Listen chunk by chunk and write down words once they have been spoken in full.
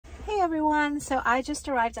everyone, so I just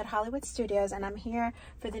arrived at Hollywood Studios and I'm here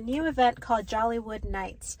for the new event called Jollywood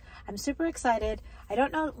Nights. I'm super excited. I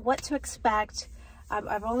don't know what to expect.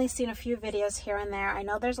 I've only seen a few videos here and there. I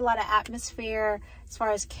know there's a lot of atmosphere as far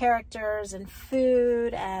as characters and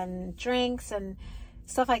food and drinks and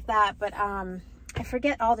stuff like that, but I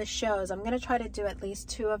forget all the shows. I'm going to try to do at least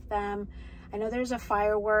 2 of them. I know there's a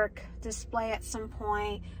firework display at some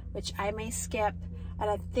point, which I may skip. And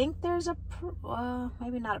I think there's a,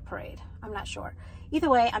 maybe not a parade. I'm not sure. Either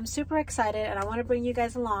way, I'm super excited and I want to bring you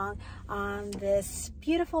guys along on this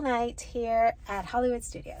beautiful night here at Hollywood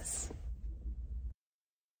Studios.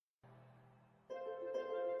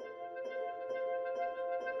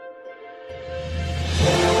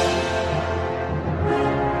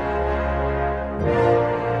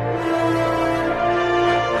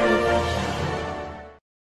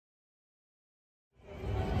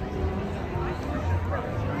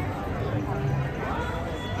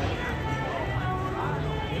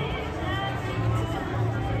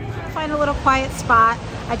 Find a little quiet spot.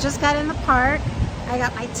 I just got in the park. I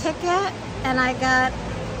got my ticket and I got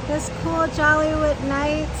this cool Jollywood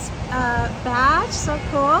Nights badge, so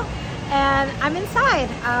cool. And I'm inside.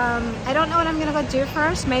 I don't know what I'm gonna go do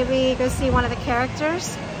first. Maybe go see one of the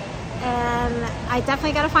characters. And I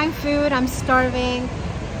definitely gotta find food. I'm starving,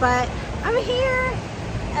 but I'm here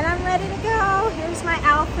and I'm ready to go. Here's my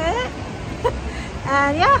outfit.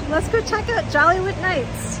 And yeah, let's go check out Jollywood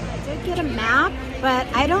Nights. I did get a map, but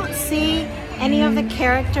I don't see any of the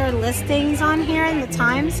character listings on here in the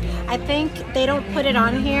times. I think they don't put it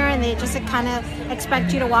on here and they just kind of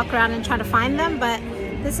expect you to walk around and try to find them, but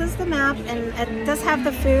this is the map and it does have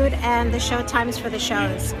the food and the show times for the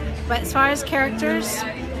shows. But as far as characters,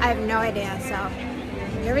 I have no idea, so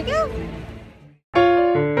here we go.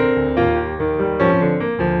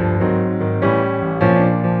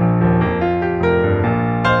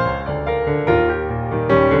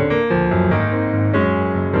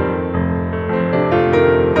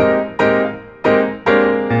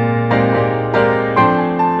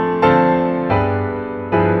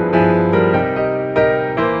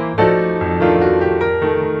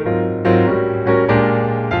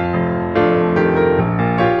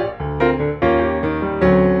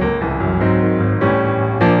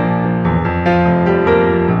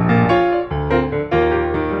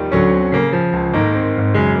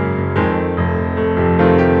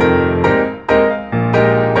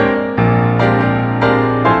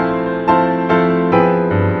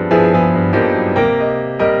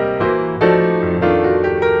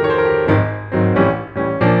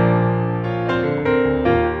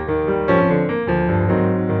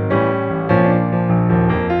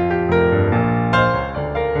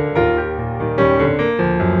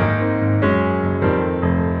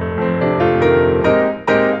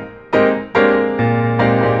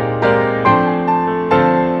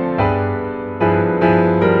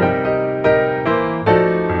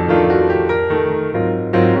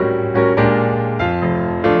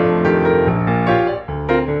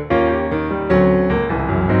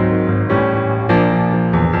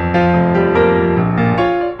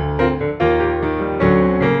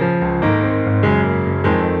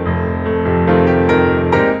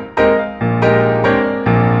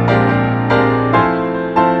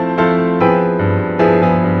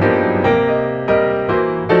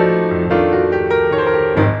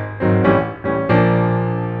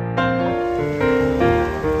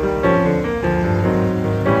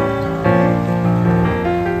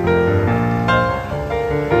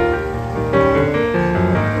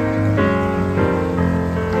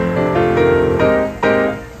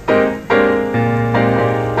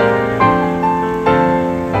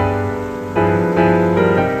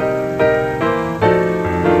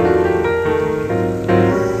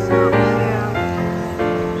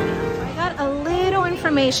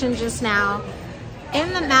 Just now.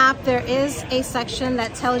 In the map there is a section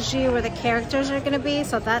that tells you where the characters are going to be,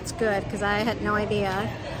 so that's good because I had no idea.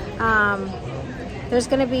 There's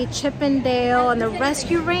going to be Chip and Dale and the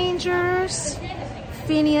Rescue Rangers,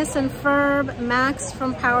 Phineas and Ferb, Max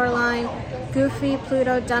from Powerline, Goofy,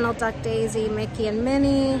 Pluto, Donald Duck, Daisy, Mickey and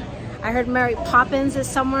Minnie. I heard Mary Poppins is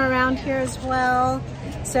somewhere around here as well.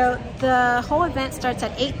 So the whole event starts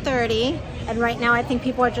at 8:30, and right now I think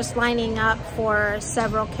people are just lining up for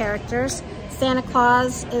several characters. Santa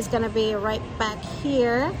Claus is going to be right back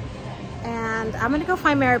here, and I'm going to go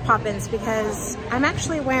find Mary Poppins because I'm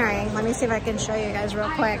actually wearing, let me see if I can show you guys real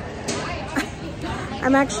quick.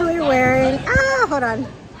 I'm actually wearing, hold on,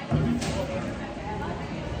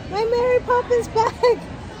 my Mary Poppins bag.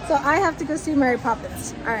 So I have to go see Mary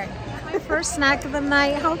Poppins. All right, first snack of the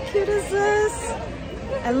night. How cute is this?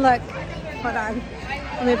 And look, hold on.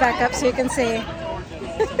 Let me back up so you can see.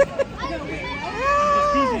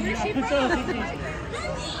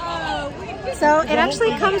 So it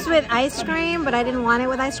actually comes with ice cream, but I didn't want it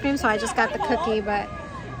with ice cream, so I just got the cookie, but...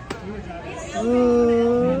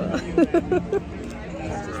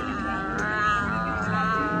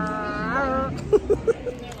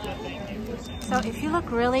 So if you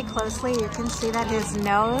look really closely, you can see that his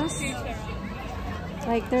nose,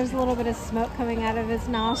 like there's a little bit of smoke coming out of his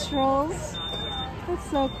nostrils.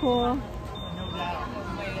 That's so cool.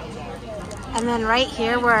 And then right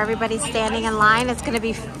here where everybody's standing in line, it's gonna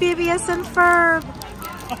be Phineas and Ferb.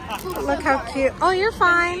 Look how cute. Oh, you're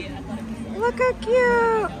fine. Look how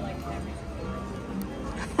cute.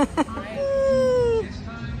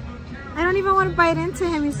 I don't even want to bite into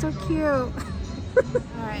him. He's so cute. All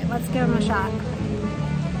right, let's give him a shot.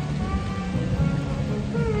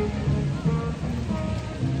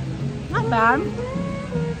 Not bad.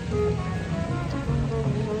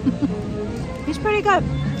 He's pretty good.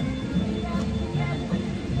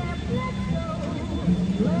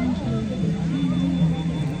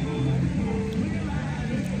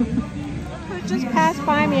 He just passed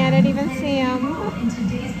by me. I didn't even see him.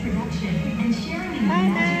 Bye,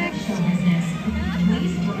 Max.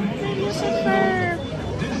 Phineas and Ferb.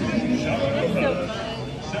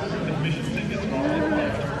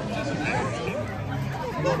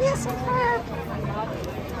 Phineas and Ferb.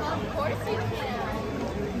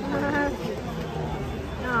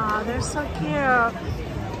 Oh, they're so cute.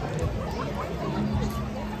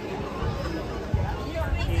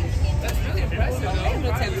 That's really impressive. I have no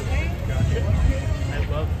time to pay. I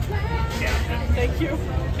love it. Yeah, thank you.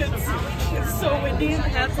 It's so windy and the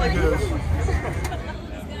hat's like this.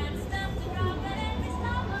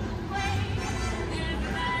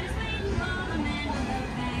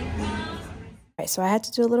 So I had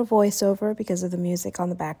to do a little voiceover because of the music on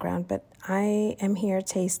the background, but I am here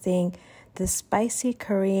tasting the spicy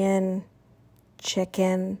Korean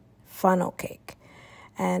chicken funnel cake.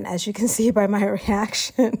 And as you can see by my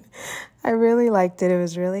reaction, I really liked it. It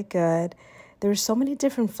was really good. There were so many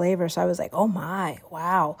different flavors. So I was like, oh my,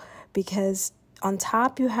 wow. Because on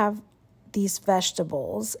top you have these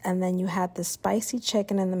vegetables, and then you had the spicy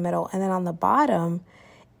chicken in the middle, and then on the bottom,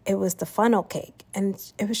 it was the funnel cake. And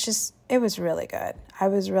it was really good. I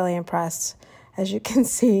was really impressed, as you can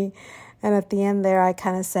see. And at the end there, I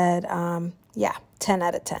kind of said, yeah, 10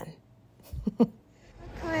 out of 10. Look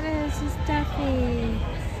who it is, it's Duffy.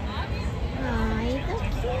 Aw, you're so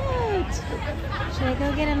cute. Should I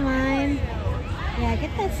go get in line? Yeah,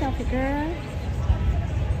 get that selfie, girl.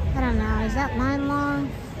 I don't know, is that line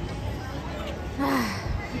long?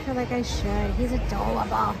 I feel like I should. He's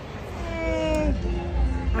adorable. Hey.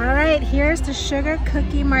 All right, here's the sugar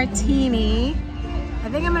cookie martini. I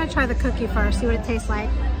think I'm gonna try the cookie first, see what it tastes like.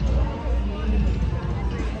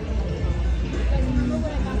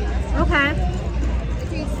 Okay.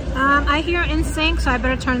 I hear NSYNC, so I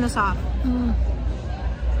better turn this off.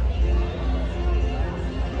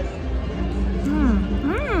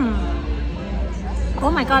 Oh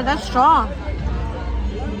my God, that's strong.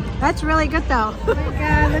 That's really good though. Oh my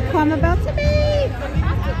God, look who I'm about to meet. Oh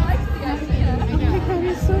my God,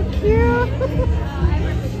 he's so cute.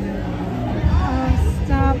 Oh,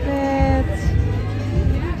 stop it.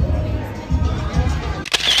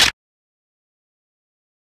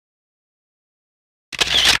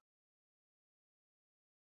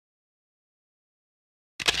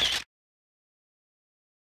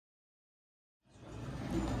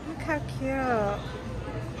 Look how cute.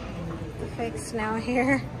 The fake snow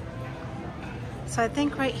here. So I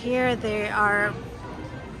think right here they are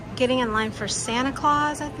getting in line for Santa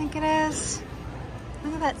Claus, I think it is.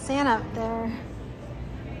 Look at that Santa up there.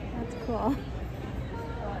 That's cool.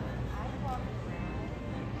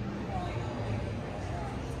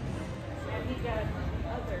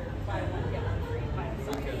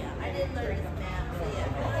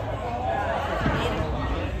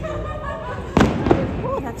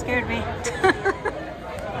 Ooh, that scared me.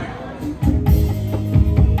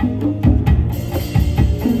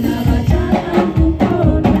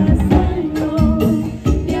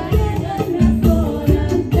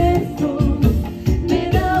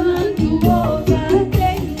 Whoa.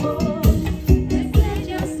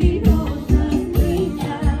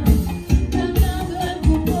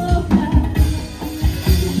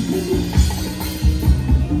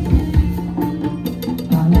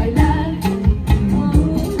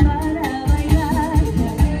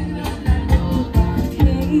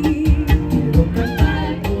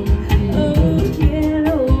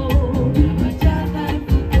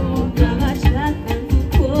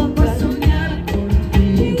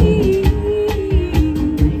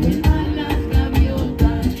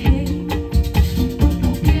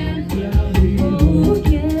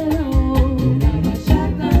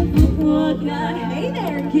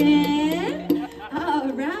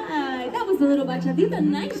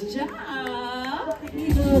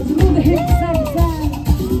 move the hips side to side.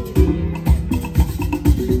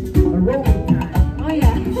 Aerobic time. Oh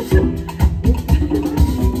yeah.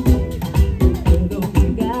 Todo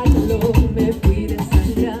pegado me fui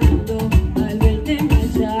desangrando al verte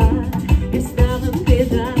marchar. Estaba en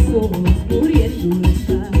pedazos, muriendo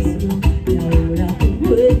despacio. Y ahora tú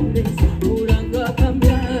vuelves jurando a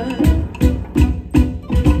cambiar.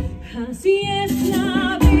 Así es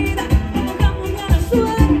la vida, como cambia la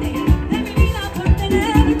suerte de mi vida por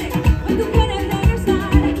tenerte. Hoy tú quieres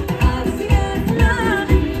regresar. Así es la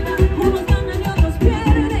vida, unos ganan y otros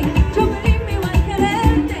pierden. Yo me limpio al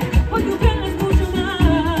quererte, hoy tú pierdes mucho más.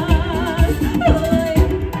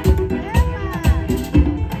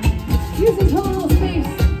 Using total space.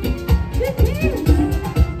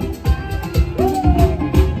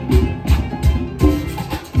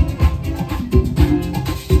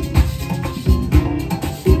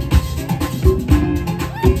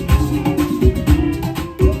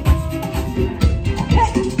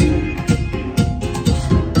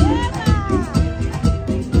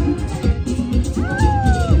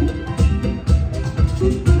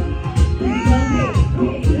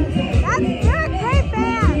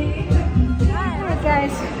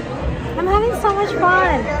 I'm having so much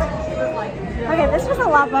fun. Okay, this was a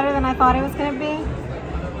lot better than I thought it was going to be.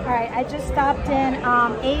 Alright, I just stopped in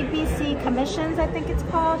ABC Commissions, I think it's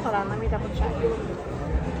called. Hold on, let me double check.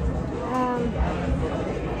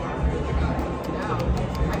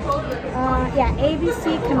 Yeah,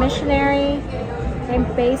 ABC Commissionary and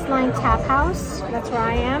Baseline Tap House. That's where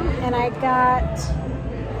I am. And I got...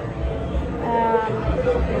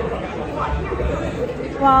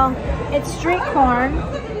 well, it's street corn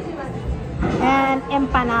and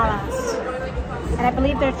empanadas, and I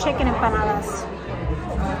believe they're chicken empanadas.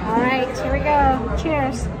 All right, here we go.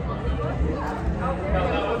 Cheers.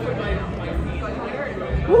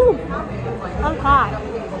 Woo, I'm hot.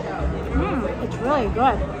 It's really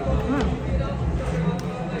good.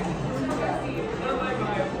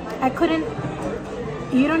 I couldn't.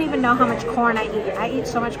 You don't even know how much corn I eat. I eat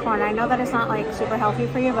so much corn. I know that it's not like super healthy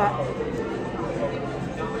for you, but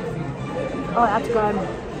oh, that's good.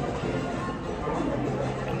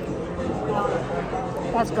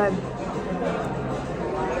 That's good.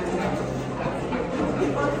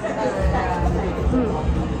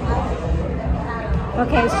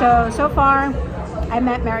 Okay, so far I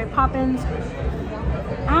met Mary Poppins.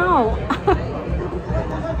 Ow!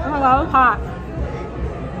 Oh my god, that was hot.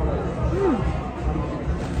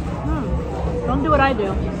 Don't do what I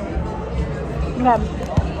do. Okay,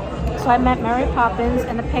 so I met Mary Poppins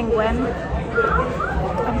and the Penguin.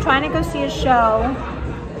 I'm trying to go see a show.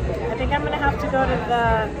 I think I'm gonna have to go to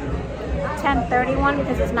the 10:30 one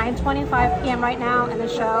because it's 9:25 p.m. right now, and the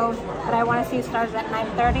show that I want to see starts at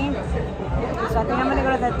 9:30. So I think I'm gonna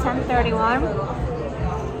go to the 10:30 one.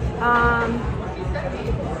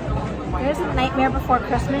 There's a Nightmare Before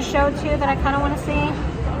Christmas show too that I kind of want to see.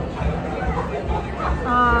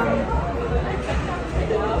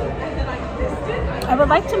 I would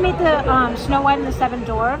like to meet the Snow White and the Seven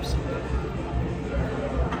Dwarfs.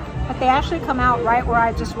 But they actually come out right where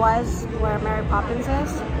I just was, where Mary Poppins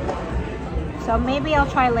is. So maybe I'll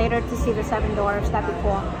try later to see the Seven Dwarfs. That'd be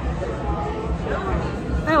cool.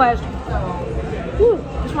 Anyways,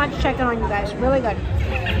 just wanted to check in on you guys. Really good.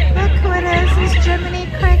 Look who it is. It's Jiminy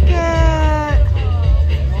Cricket.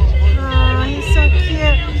 Oh, he's so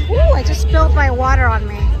cute. Ooh, I just spilled my water on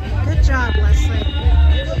me. Good job, Leslie.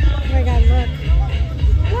 Oh my god, look.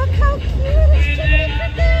 Look how cute is Jiminy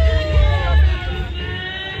Cricket.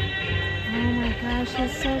 Oh my gosh,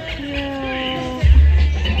 he's so cute.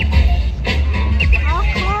 How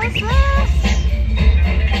close is this?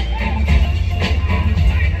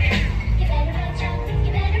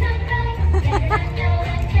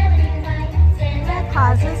 The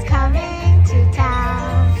cause is coming to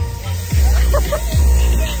town.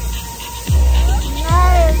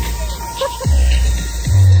 Nice.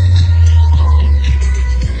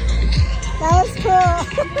 That was cool.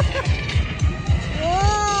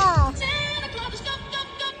 Yeah.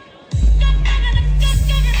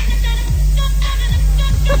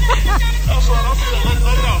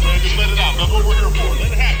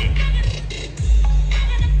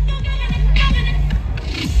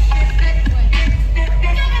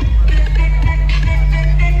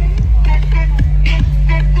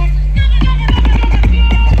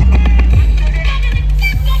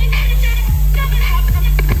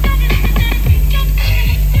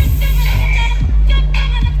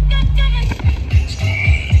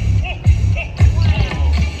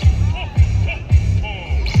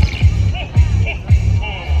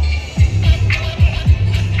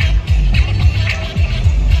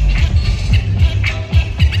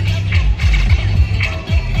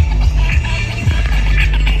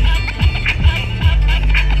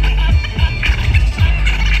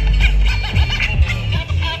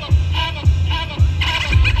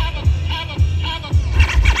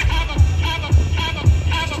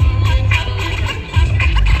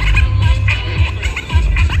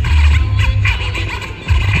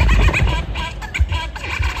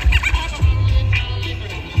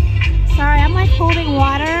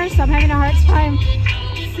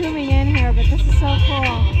 but this is so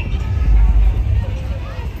cool.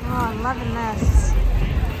 Oh, I'm loving this.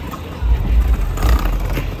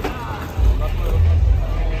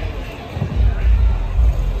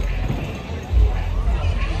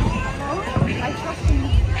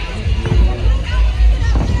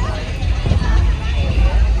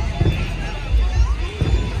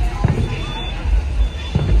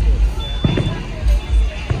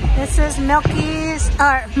 This is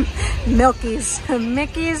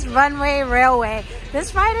Mickey's Runway Railway.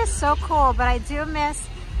 This ride is so cool, but I do miss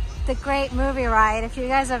the Great Movie Ride. If you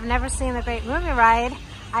guys have never seen the Great Movie Ride,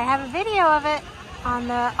 I have a video of it on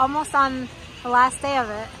almost on the last day of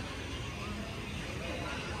it.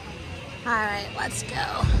 All right, let's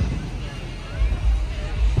go.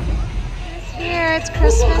 It's here, it's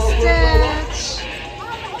Christmas Stitch. Oh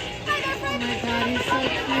my God, he's so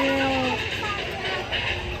cute.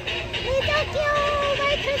 He's so cute,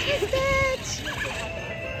 my Christmas Stitch.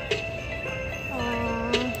 Aww,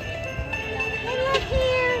 I love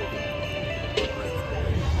him.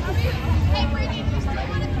 Hey, Brittany, do you still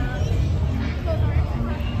want to come?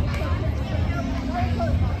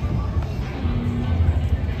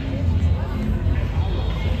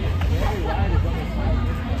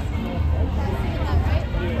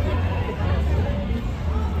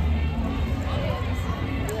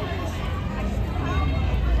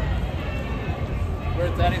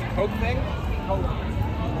 Where's Daddy's Coke thing?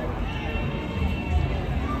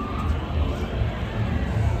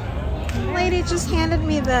 Lady just handed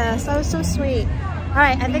me this. That was so sweet. All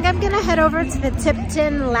right, I think I'm gonna head over to the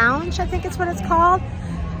Tipton Lounge. I think it's what it's called.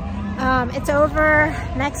 It's over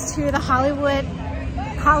next to the Hollywood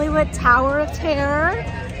Tower of Terror.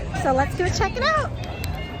 So let's go check it out.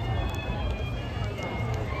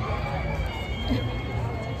 You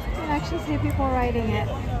can actually see people riding it.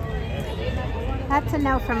 That's a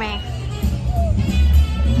no for me.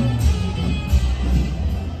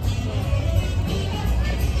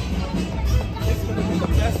 It's gonna be the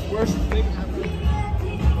best, worst thing ever.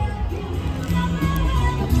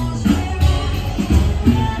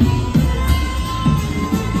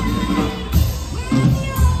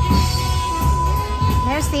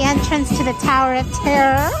 There's the entrance to the Tower of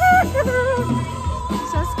Terror.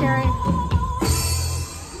 So scary.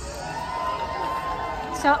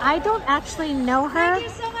 So I don't actually know her. Thank you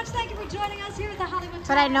so much. Thank you for joining us here at the Hollywood.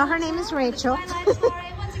 But I know her name is Rachel.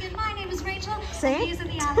 Once again, my name is Rachel. See? These are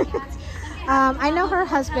the Alley Cats. I know her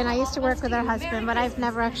husband. I used to work with her husband, but I've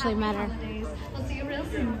never actually met her. We'll see you real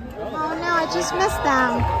soon. Oh no, I just missed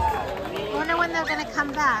them. I wonder when they're gonna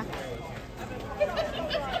come back.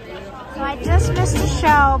 So I just missed the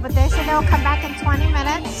show, but they said they'll come back in 20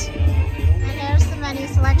 minutes. And there's the menu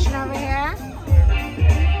selection over here.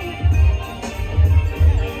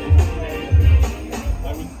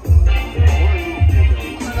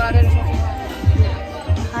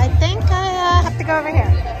 I think I have to go over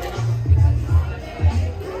here.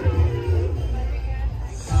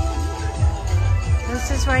 This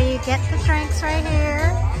is where you get the drinks right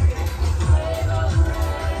here.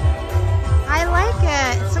 I like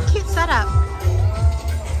it. It's a cute setup.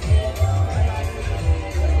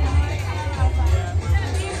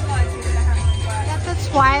 Got the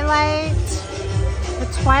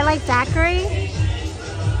Twilight daiquiri.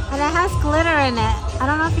 And it has glitter in it. I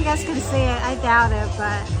don't know if you guys can see it. I doubt it,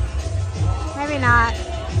 but maybe not.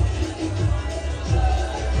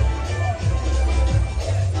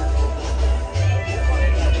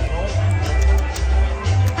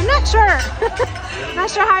 I'm not sure. I'm not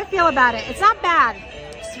sure how I feel about it. It's not bad.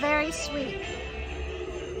 It's very sweet.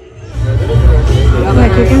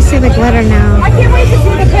 Look, you can see the glitter now. I can't wait to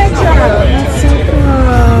see the picture. That's so cool.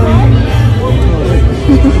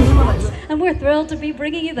 And we're thrilled to be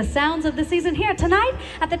bringing you the sounds of the season here tonight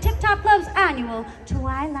at the Tip Top Club's annual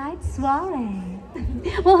Twilight Soiree.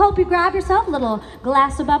 We'll hope you grab yourself a little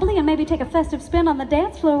glass of bubbly and maybe take a festive spin on the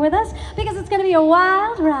dance floor with us, because it's going to be a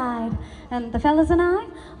wild ride. And the fellas and I,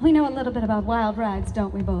 we know a little bit about wild rides,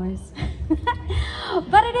 don't we, boys?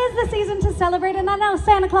 But it is the season to celebrate, and I know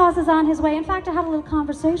Santa Claus is on his way. In fact, I had a little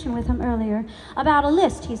conversation with him earlier about a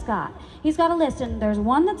list he's got. He's got a list, and there's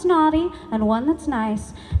one that's naughty and one that's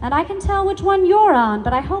nice. And I can tell which one you're on,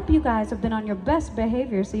 but I hope you guys have been on your best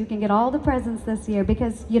behavior so you can get all the presents this year,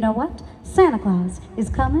 because you know what? Santa Claus is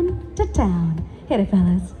coming to town. Hit it,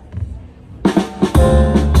 fellas.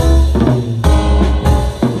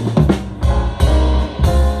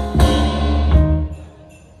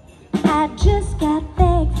 I just got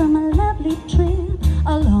back from a lovely trip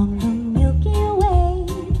along the Milky Way.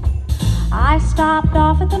 I stopped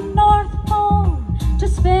off at the North Pole to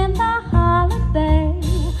spend the holiday.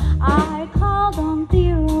 I called on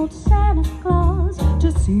dear old Santa Claus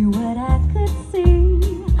to see what I could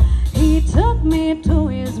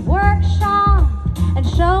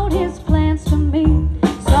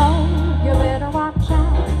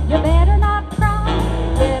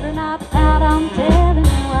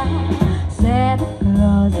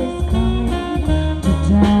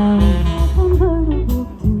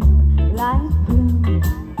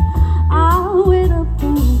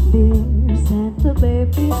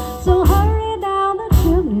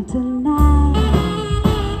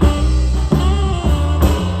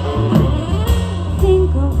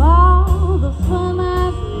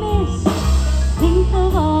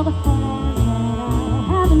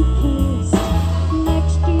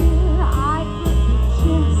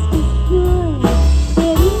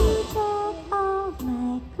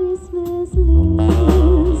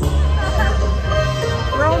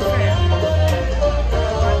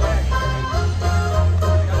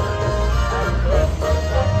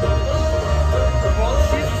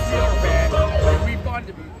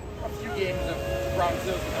around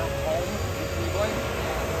Zill's home in Cleveland,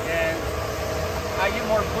 and I get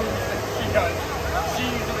more booze than she does. She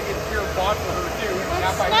usually gets beer bought for her too.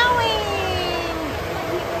 It's snowing!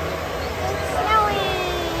 It's snowing!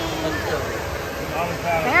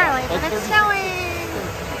 Barely, but it's snowing!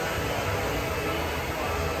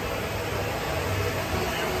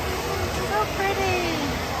 So pretty!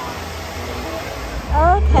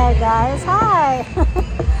 Okay guys, hi!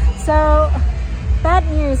 So, bad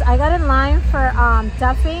news, I got in line for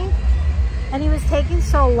Duffy, and he was taking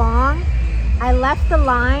so long. I left the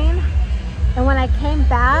line, and when I came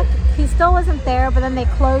back, he still wasn't there, but then they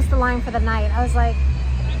closed the line for the night. I was like,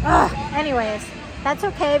 ugh. Anyways, that's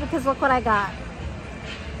okay because look what I got.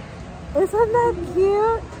 Isn't that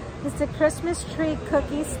cute? It's a Christmas tree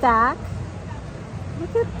cookie stack.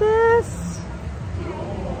 Look at this.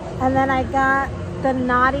 And then I got the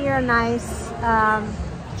Naughty or Nice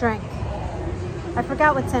drink. I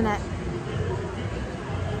forgot what's in it.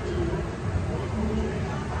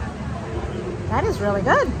 That is really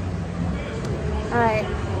good. All right.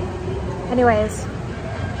 Anyways,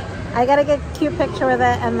 I gotta get a cute picture with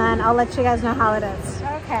it and then I'll let you guys know how it is.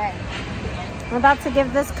 Okay. I'm about to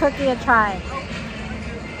give this cookie a try.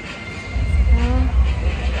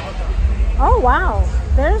 Oh wow.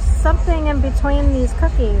 There's something in between these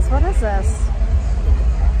cookies. What is this?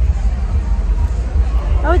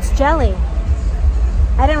 Oh, it's jelly.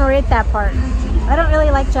 I didn't read that part. I don't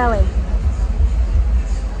really like jelly.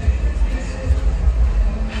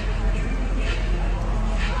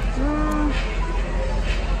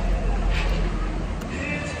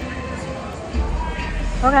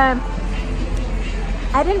 Okay.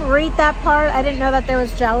 I didn't read that part. I didn't know that there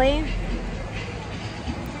was jelly.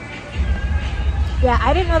 Yeah,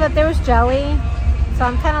 I didn't know that there was jelly. So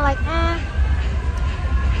I'm kind of like, eh.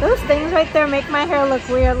 Those things right there make my hair look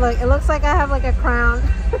weird. Look, it looks like I have like a crown.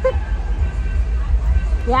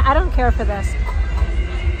 Yeah, I don't care for this.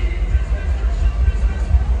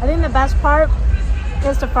 I think the best part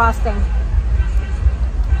is the frosting.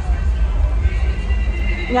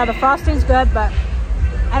 Yeah, the frosting's good, but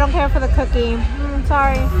I don't care for the cookie.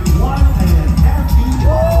 Sorry. Everyone, and happy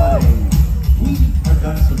holidays. We have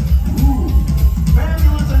got some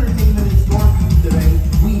fabulous entertainment in store for you today.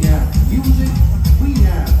 We have music, we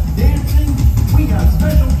have dancing, we have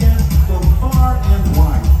special guests from far and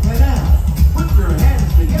wide. And now, put your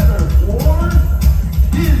hands together for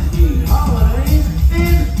Disney Holidays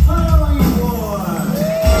in Hollywood.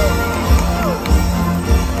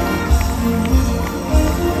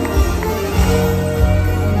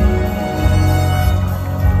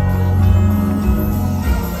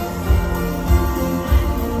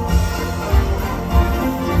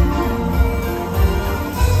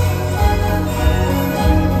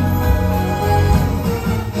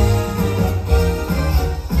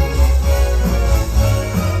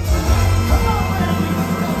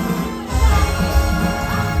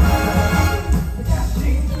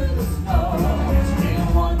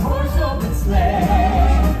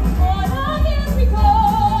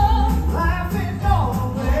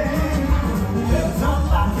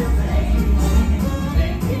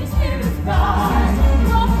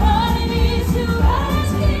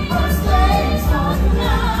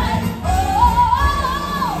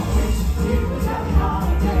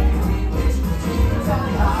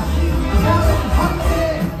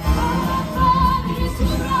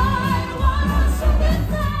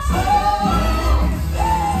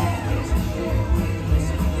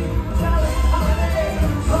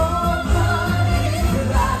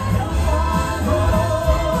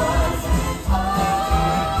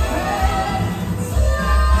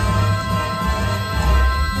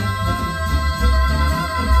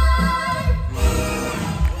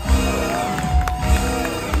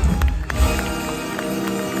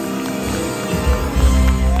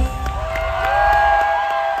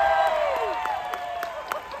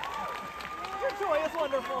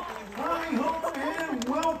 Hi-ho and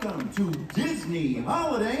welcome to Disney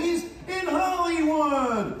Holidays in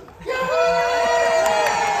Hollywood! Yay!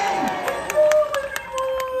 Hello,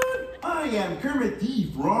 everyone! I am Kermit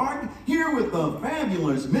the Frog, here with the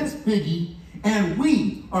fabulous Miss Piggy, and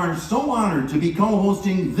we are so honored to be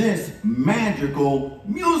co-hosting this magical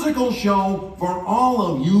musical show for all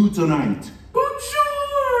of you tonight.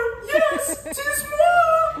 Bonjour! Yes, 'tis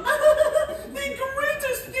moi! The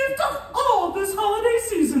greatest gift of all this holiday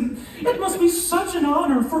season. It must be such an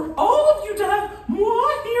honor for all of you to have moi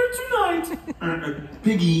here tonight.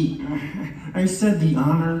 Piggy, I said the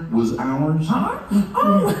honor was ours. Huh?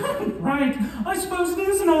 Oh, right. I suppose it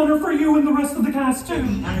is an honor for you and the rest of the cast, too.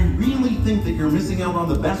 I really think that you're missing out on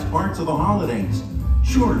the best parts of the holidays.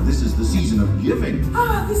 Sure, this is the season of giving.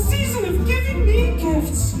 Ah, the season of giving me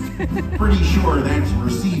gifts. Pretty sure that's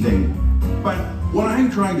receiving. But what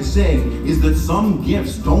I'm trying to say is that some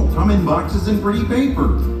gifts don't come in boxes and pretty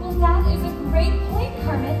paper. Well, that is a great point,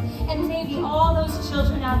 Kermit. And maybe all those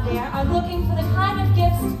children out there are looking for the kind of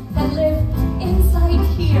gifts that live inside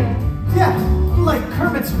here. Yeah, like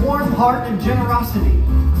Kermit's warm heart and generosity.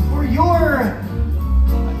 Or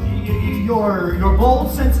your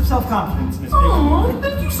bold sense of self-confidence, Miss Piggy. Oh,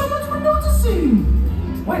 thank you so much for noticing.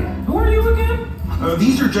 Wait, who are you again?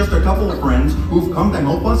 These are just a couple of friends who've come to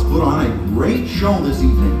help us put on a great show this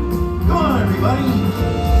evening. Come on, everybody!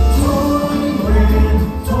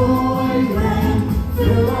 Toyland, Toyland,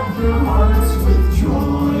 fill up your hearts with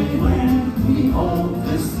Joyland. We hold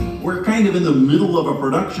this sea. We're kind of in the middle of a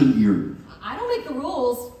production here. I don't make the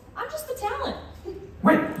rules. I'm just the talent.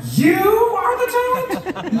 Wait, you are the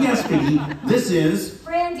talent? Yes, Piggy, this is...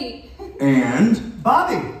 Brandy. And...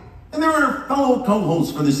 Bobby! And there are fellow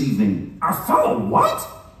co-hosts for this evening. Our fellow what?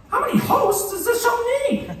 How many hosts does this show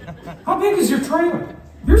need? How big is your trailer?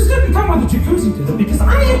 Yours didn't come with a jacuzzi, did it? Because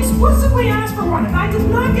I explicitly asked for one and I did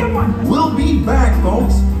not get one. We'll be back,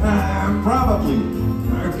 folks. Probably.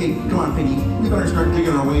 Okay, come on, Piggy. We better start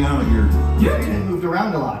digging our way out of here. And moved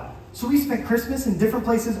around a lot. So we spent Christmas in different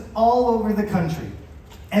places all over the country.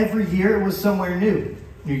 Every year it was somewhere new.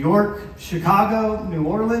 New York, Chicago, New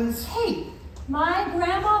Orleans. Hey, my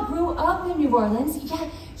grandma grew up in New Orleans. Yeah,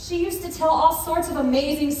 she used to tell all sorts of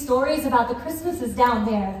amazing stories about the Christmases down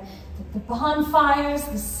there. The bonfires,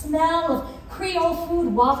 the smell of Creole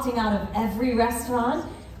food wafting out of every restaurant.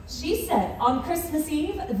 She said on Christmas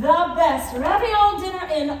Eve, the best ravioli dinner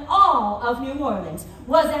in all of New Orleans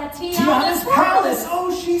was at Tiana's Palace.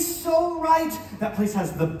 Oh, she's so right. That place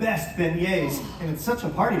has the best beignets, and it's such a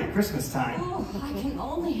party at Christmas time. Oh, I can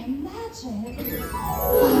only imagine.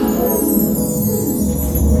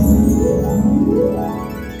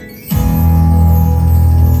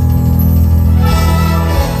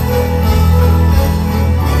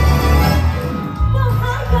 Well,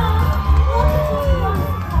 hi, y'all. Welcome to New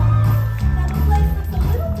Orleans. Now, the place looks a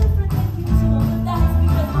little different than usual, but that's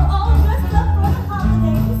because we're all dressed up for the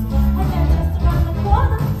holidays. And they're just around the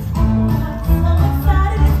corner. And I'm so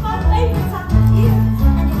excited. It's my favorite time of year.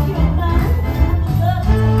 And if you don't mind, I would love to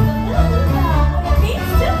take a little bit about what it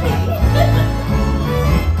means to me.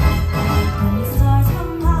 It starts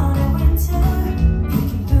from out in winter,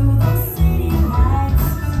 peeking through those city lights. I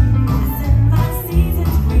send my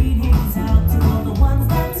season's greetings out to all the ones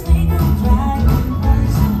that twinkle bright.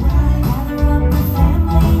 Gather up the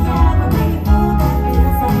family, yeah, we're making all that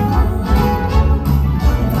feels like home.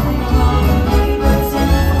 Invite all the neighbors in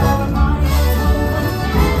for a party that's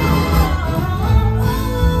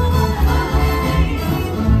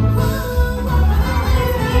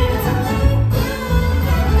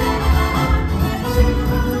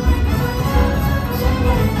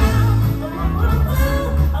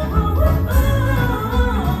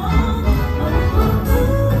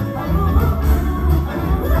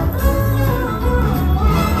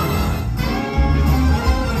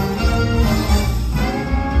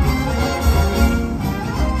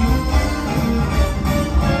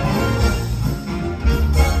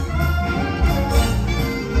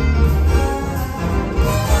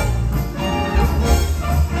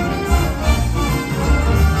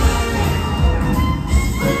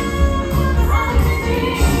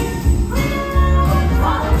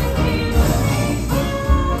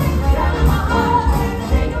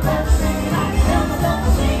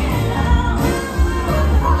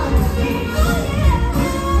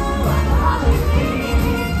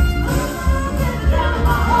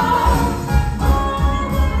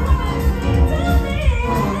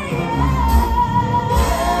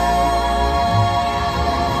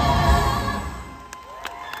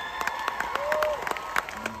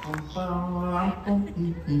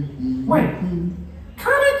Wait,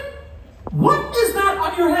 Kermit, what is that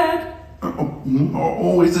on your head?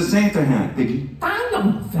 Oh, it's a Santa hat, Piggy. I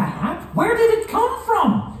know that. Where did it come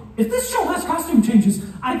from? If this show has costume changes,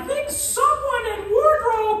 I think someone in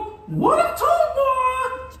wardrobe would have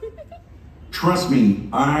told me. Trust me,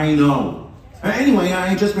 I know. Anyway,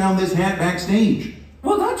 I just found this hat backstage.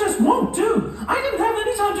 Well, that just won't do. I didn't have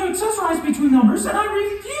any time to accessorize between numbers, and I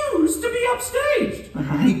refuse to be upstaged.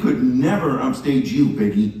 I could never upstage you,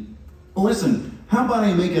 Piggy. Listen, how about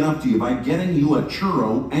I make it up to you by getting you a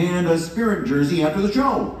churro and a Spirit jersey after the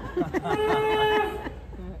show?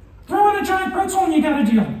 Throw in a giant pretzel and you got a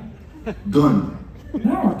deal. Done.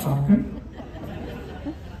 Now we're talking.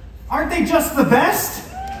 Aren't they just the best?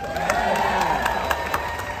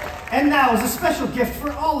 And now, as a special gift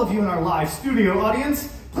for all of you in our live studio audience,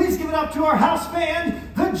 please give it up to our house band,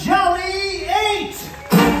 the Jolly 8!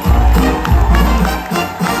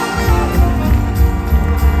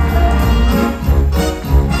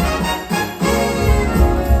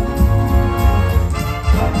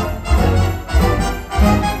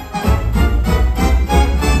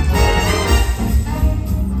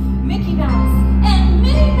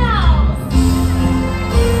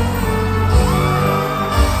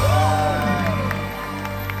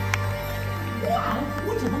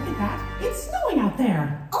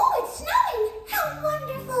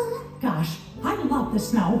 love the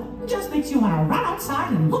snow. It just makes you want to run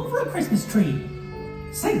outside and look for a Christmas tree.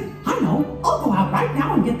 Say, I know. I'll go out right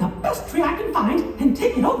now and get the best tree I can find and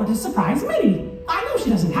take it over to surprise Minnie. I know she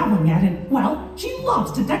doesn't have one yet, and, well, she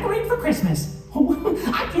loves to decorate for Christmas. Oh,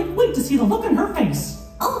 I can't wait to see the look on her face.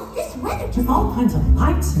 Oh, this weather. With all kinds of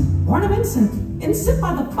lights and ornaments and sit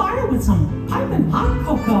by the fire with some piping hot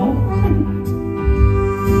cocoa.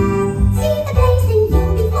 See the blazing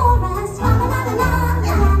moon before us, la la la la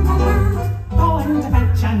la la la. Going to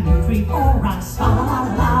fetch a new tree for us, la la la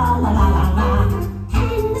la la la la.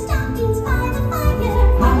 And the stockings by the fire,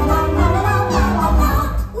 la la la la la la la la.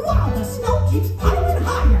 Wow, the snow keeps piling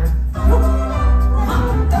higher. Oh,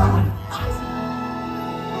 darling.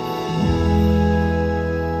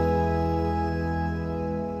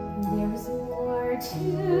 There's more to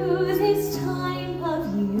this time of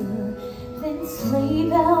year than sleigh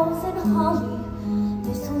bells and holly,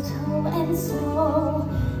 mistletoe and snow.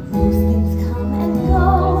 Those things come and go,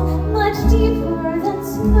 much deeper than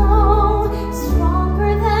snow,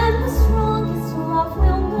 stronger than the strongest love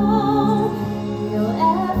we'll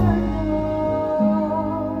ever know.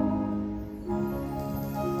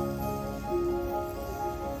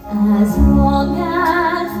 As long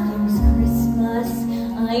as there's Christmas,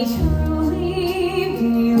 I truly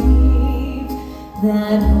believe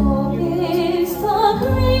that hope is the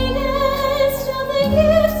greatest of the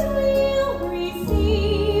gifts we'll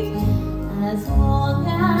receive. As long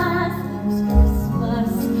as there's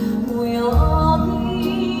Christmas, we'll all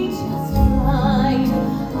be just right.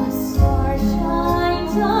 A star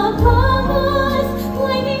shines above us,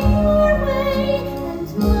 lighting your way and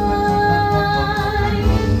mine.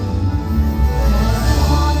 As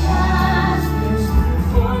long as there's room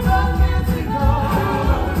for romance to go,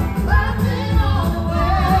 laughing all the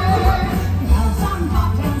way. Now some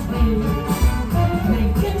cocktails ring,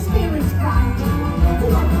 making spirits bright. Let the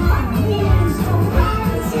harmonies go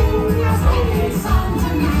round and sing your singing song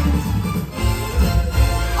tonight.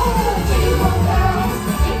 Oh, jingle bells,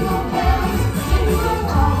 jingle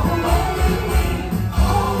all the way.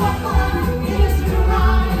 Oh, what fun it is to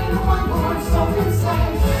ride in a one-horse open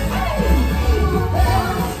sleigh. Hey!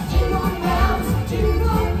 Jingle bells,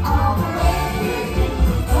 jingle all the way.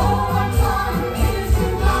 Oh, what fun it is to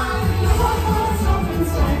ride in a one-horse open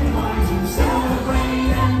sleigh. To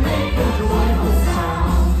celebrate and make a joyful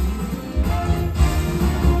sound.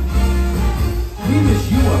 We wish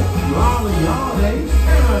you a jolly holiday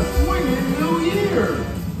and a swinging new year.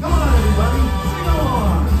 Come on, everybody, sing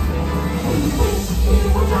along. We wish you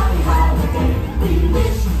a jolly holiday. We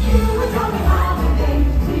wish you a jolly holiday.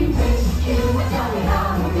 We wish you a jolly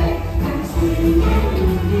holiday and a swinging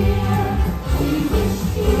new year. We wish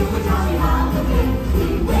you a jolly holiday. We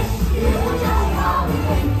wish you a jolly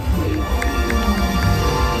holiday.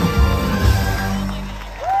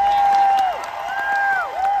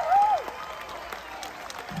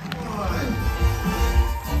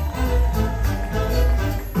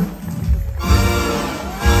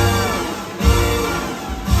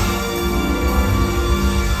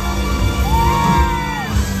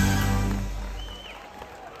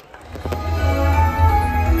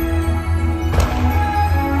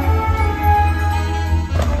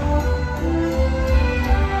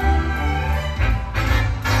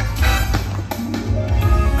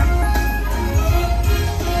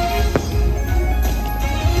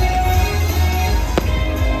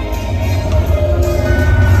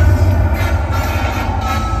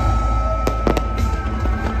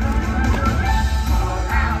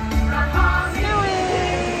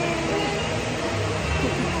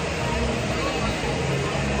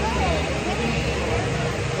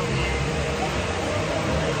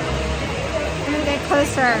 I'm gonna get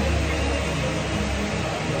closer.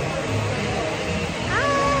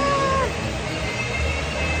 Ah!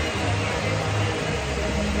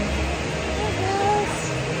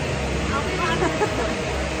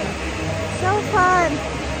 So fun.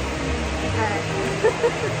 Alright.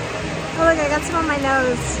 Oh look, I got some on my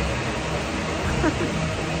nose.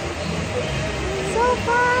 So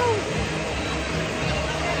fun.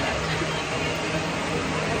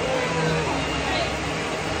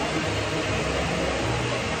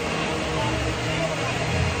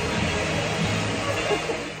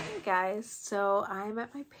 Guys, so I'm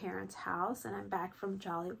at my parents' house and I'm back from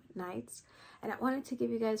Jollywood Nights, and I wanted to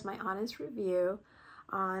give you guys my honest review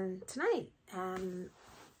on tonight and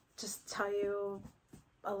just tell you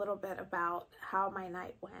a little bit about how my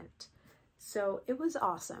night went. So it was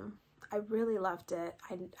awesome. I really loved it.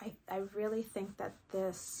 I really think that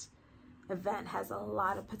this event has a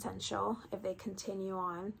lot of potential if they continue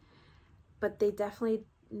on, but they definitely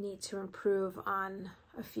need to improve on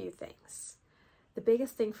a few things. the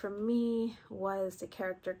biggest thing for me was the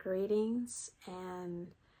character greetings and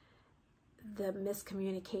the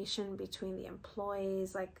miscommunication between the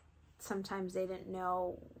employees. Like sometimes they didn't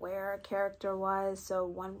know where a character was, so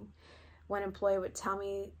one employee would tell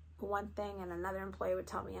me one thing and another employee would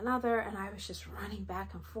tell me another, and I was just running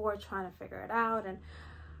back and forth trying to figure it out and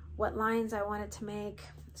what lines I wanted to make.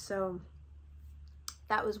 So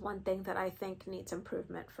that was one thing that I think needs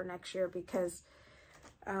improvement for next year, because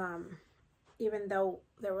even though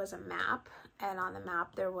there was a map, and on the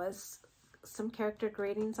map there was some character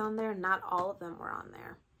greetings on there, not all of them were on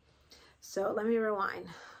there. So let me rewind.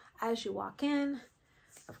 As you walk in,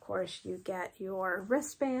 of course, you get your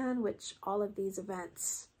wristband, which all of these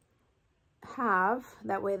events have.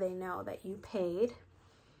 That way they know that you paid.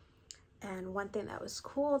 And one thing that was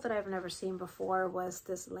cool that I've never seen before was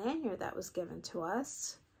this lanyard that was given to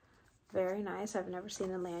us. Very nice. I've never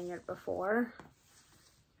seen a lanyard before.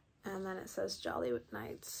 And then it says Jollywood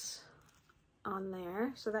Nights on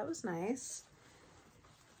there. So that was nice.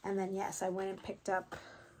 And then, yes, I went and picked up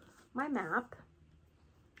my map,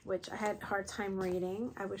 which I had a hard time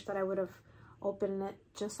reading. I wish that I would have opened it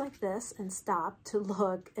just like this and stopped to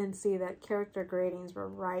look and see that character gradings were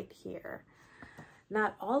right here.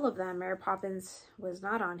 Not all of them. Mary Poppins was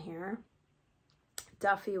not on here.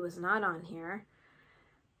 Duffy was not on here.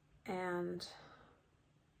 And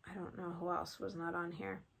I don't know who else was not on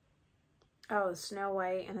here. Oh, Snow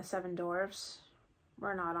White and the Seven Dwarfs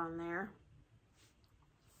were not on there.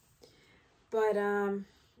 But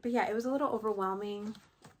yeah, it was a little overwhelming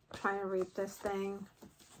trying to read this thing.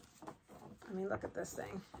 I mean, look at this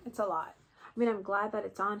thing. It's a lot. I mean, I'm glad that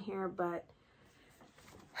it's on here, but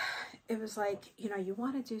it was like, you know, you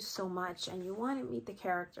want to do so much and you want to meet the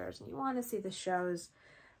characters and you want to see the shows.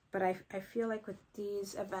 But I feel like with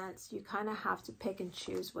these events, you kind of have to pick and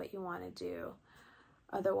choose what you want to do.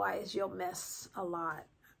 Otherwise, you'll miss a lot.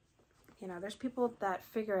 You know, there's people that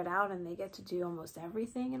figure it out and they get to do almost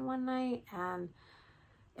everything in one night. And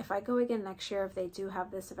if I go again next year, if they do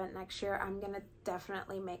have this event next year, I'm going to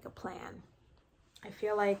definitely make a plan. I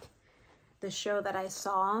feel like the show that I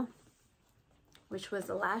saw, which was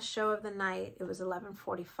the last show of the night, it was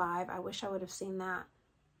 11:45. I wish I would have seen that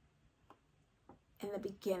in the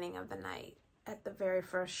beginning of the night at the very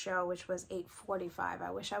first show, which was 8:45.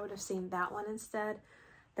 I wish I would have seen that one instead.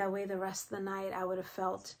 That way the rest of the night I would have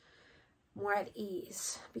felt more at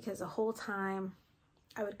ease, because the whole time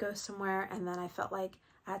I would go somewhere and then I felt like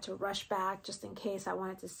I had to rush back just in case I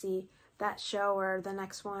wanted to see that show or the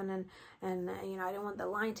next one, and you know, I didn't want the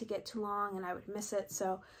line to get too long and I would miss it.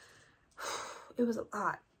 So it was a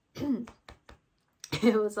lot.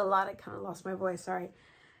 It was a lot. I kind of lost my voice, sorry.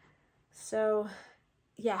 So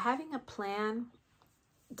yeah, having a plan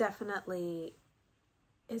definitely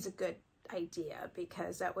is a good idea,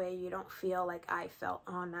 because that way you don't feel like I felt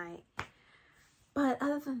all night. But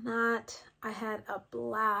other than that, I had a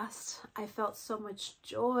blast. I felt so much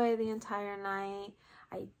joy the entire night.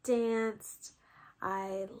 I danced,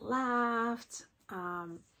 I laughed,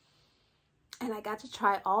 and I got to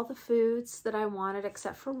try all the foods that I wanted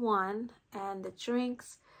except for one, and the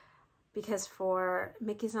drinks, because for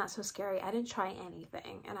Mickey's Not So Scary, I didn't try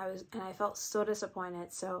anything, and I felt so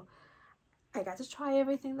disappointed. So I got to try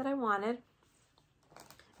everything that I wanted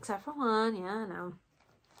except for one. Yeah, I know.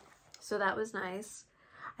 So that was nice.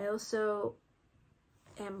 I also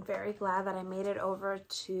am very glad that I made it over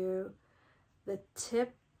to the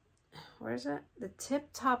where is it? The Tip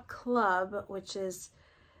Top Club, which is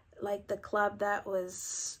like the club that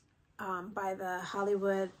was by the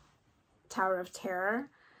Hollywood Tower of Terror.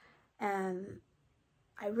 And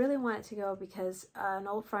I really wanted to go because an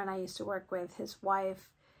old friend I used to work with, his wife,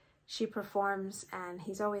 she performs and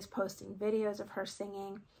he's always posting videos of her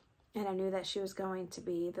singing. And I knew that she was going to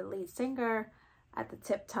be the lead singer at the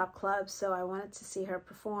Tip Top Club. So I wanted to see her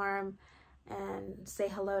perform and say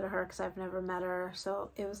hello to her, because I've never met her.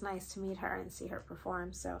 So it was nice to meet her and see her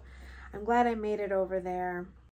perform. So I'm glad I made it over there.